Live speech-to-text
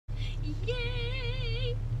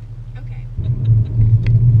Yay! Okay.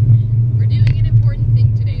 We're doing an important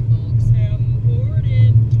thing today, folks.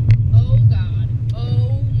 Important. Oh God.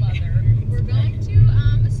 Oh mother. We're going to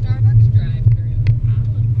a Starbucks drive-thru.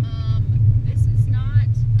 This is not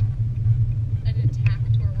an attack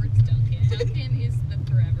towards Dunkin'. Dunkin' is the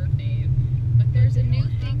forever fave. But there's a new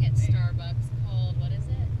thing at Starbucks called, what is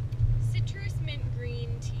it? Citrus mint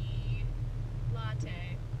green tea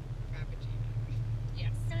latte frappuccino.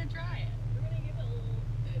 Yes. We're gonna try it. We're gonna give it a little.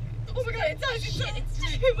 Oh my God, it's us! Shit, It's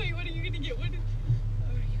it's Wait, what are you gonna get? What is...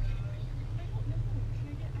 I don't know. Can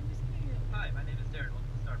I get? I'm just gonna hear. Hi, my name is Darren.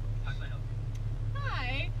 Welcome to Starbucks. How can I help you?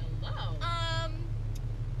 Hi. Hello.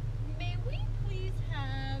 May we please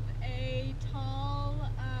have a tall,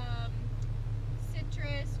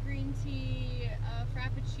 citrus green tea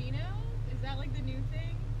frappuccino? Is that like the new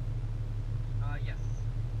thing? Yes.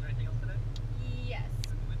 Is there anything else today? Yes.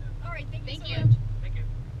 Through the window. All right. Thank Thank you you. so much. Thank you.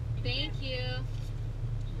 Thank you.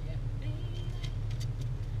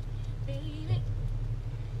 Baby.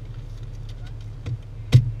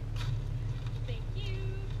 Thank you.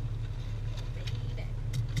 Baby.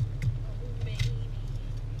 Oh, baby.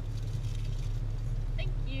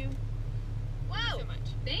 Thank you. Whoa. So much.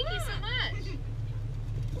 Thank you so much.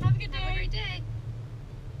 Have a good day. Have a great day.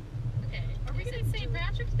 Okay. Are we Is gonna it St. do-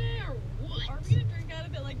 Patrick's Day or what? Are we gonna drink out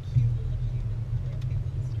of it like cute little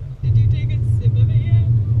humans? Did you take a sip of it yet?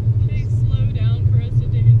 Should I slow down for us to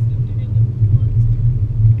take a sip together?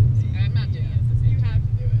 I'm not doing it. You have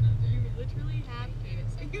to do it. You literally have to. hate it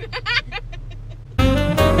so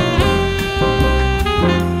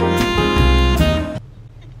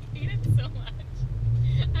You hate it so much.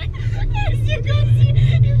 I still can't see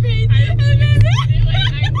your face. I don't think it's do it.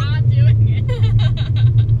 I'm not doing it.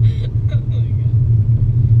 Oh my god.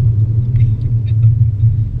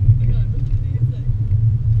 Oh my god, what did you say?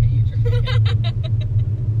 Okay, you try it.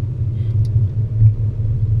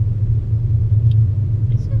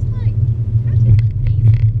 It's just like, how tastes like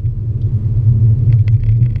basic.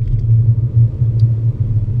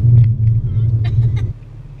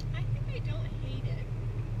 I think I don't hate it.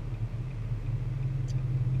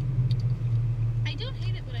 I don't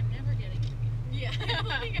hate it, but I'm never getting it. Yeah.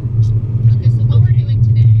 Okay, so what we're doing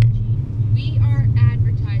today, we are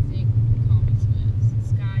advertising Common Smiths.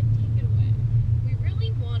 Sky, take it away. We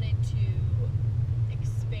really wanted to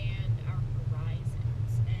expand our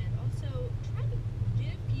horizons and also try to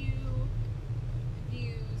give you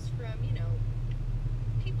views from,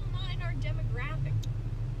 people not in our demographic.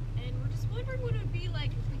 And we're just wondering what it would be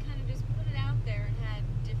like if we kind of just put it out there and had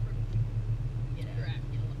different, Correct.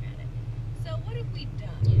 look at it. So what have we done?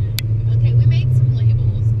 Okay, we made some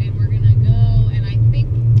labels, and we're gonna go, and I think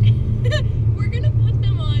We're gonna put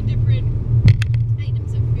them on different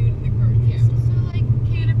items of food in the grocery store. so like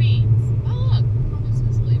can of beans. Oh look, Common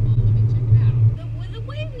Smiths label. Let me check it out. The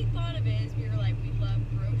way we thought of it is we were like, we love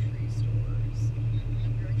grocery stores, we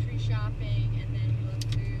love grocery shopping, and then we love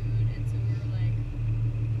food, and so we were like,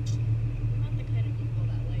 we're not the kind of people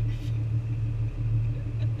that like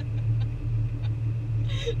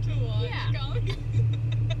to watch Yeah. comedy.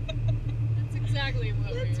 That's exactly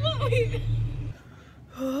what That's we what were we. doing.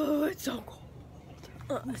 Oh, it's so cold.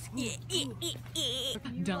 You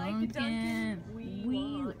Dunkin', we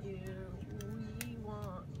want you. We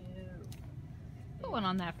want you. Put one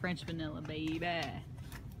on that French vanilla, baby.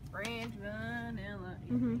 French vanilla.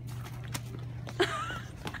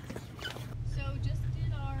 So just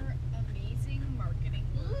did our amazing marketing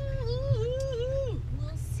work.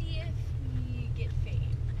 We'll see if we get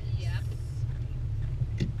fame. Yep.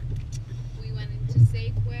 We went into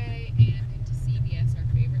Safeway and into CVS, our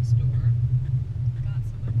favorite store. Got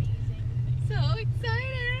some amazing things. So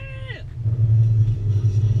excited!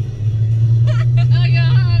 I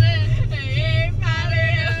got it! Hey,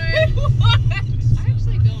 Patty! What? I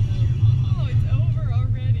actually don't know. Oh, it's over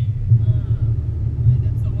already.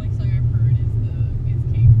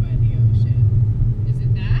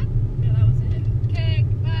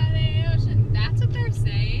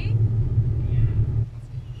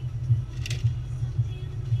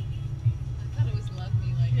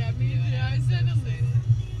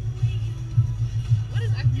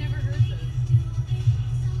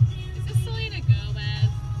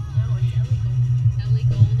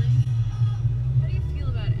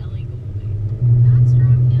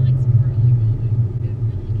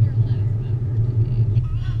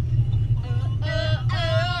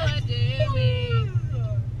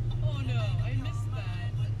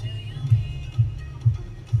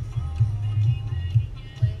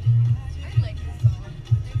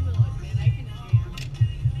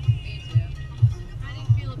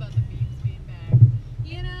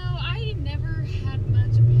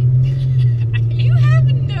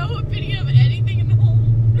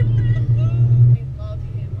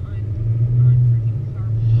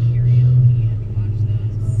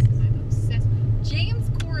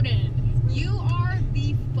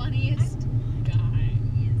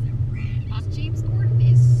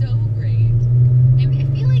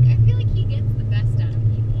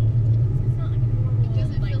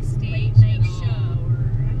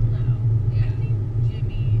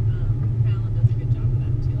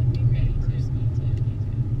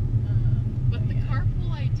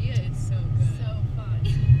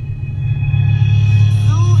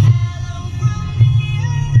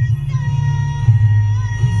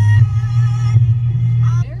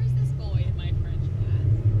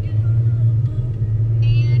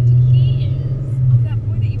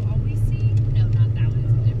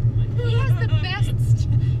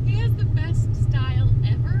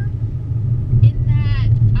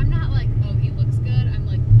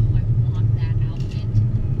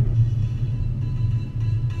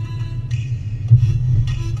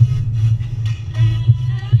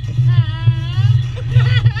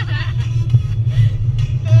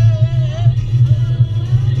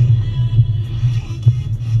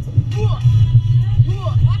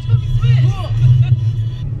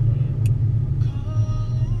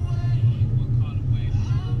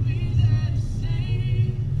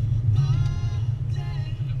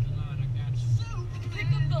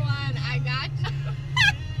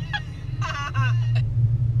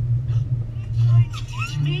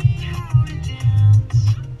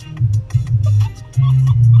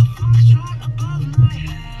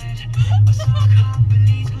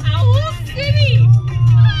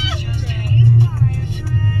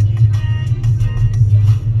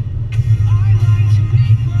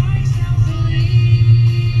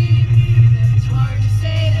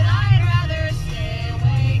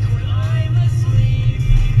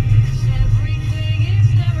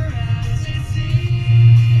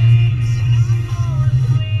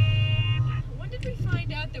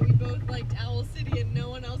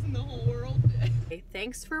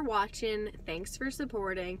 thanks for watching. Thanks for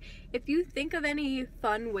supporting. If you think of any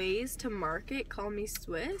fun ways to market Call Me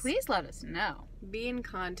Swiss, Please let us know. be in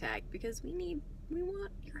contact because we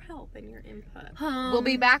want your help and your input. We'll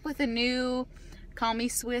be back with a new Call Me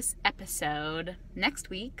Swiss episode next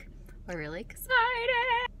week. We're really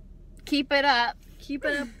excited. Keep it up. Keep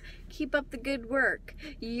it up. Keep up the good work.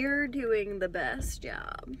 You're doing the best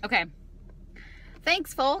job. Okay.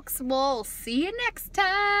 Thanks, folks. We'll see you next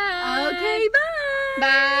time. Okay, bye.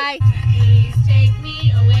 Bye. Please take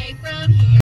me away from